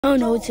Oh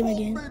no, it's him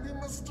again.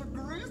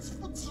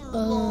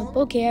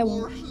 Okay, I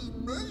won't.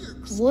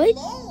 What?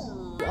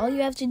 All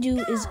you have to do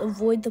is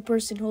avoid the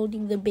person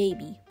holding the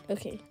baby.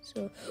 Okay,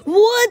 so...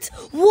 What?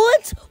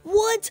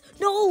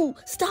 No!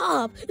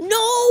 Stop!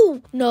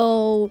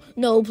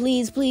 No,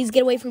 please,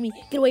 get away from me.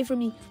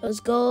 Let's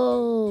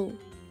go.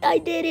 I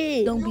did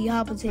it. Don't be a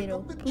hot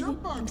potato.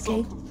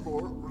 Okay.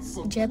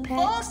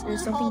 Jetpacks or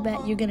something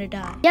bad. You're gonna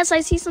die. Yes,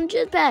 I see some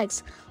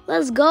jetpacks.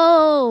 Let's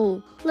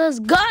go.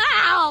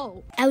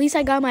 At least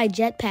I got my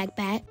jetpack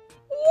back.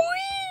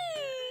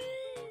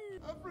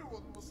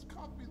 Everyone must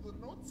copy the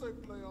notes I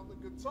play on the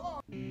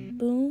guitar.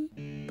 Boom,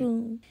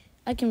 boom.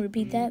 I can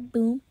repeat that.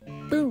 Boom,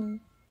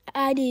 boom.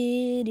 I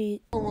did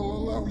it. I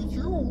will allow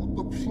you,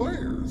 the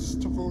players,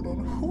 to vote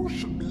on who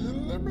should be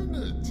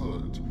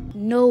eliminated.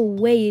 No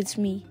way it's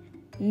me.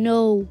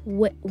 No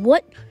way.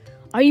 What?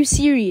 Are you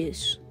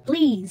serious?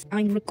 Please,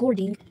 I'm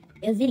recording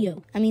a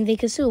video. I mean, they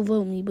could still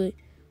vote me, but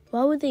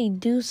why would they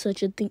do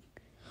such a thing?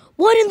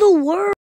 What in the world?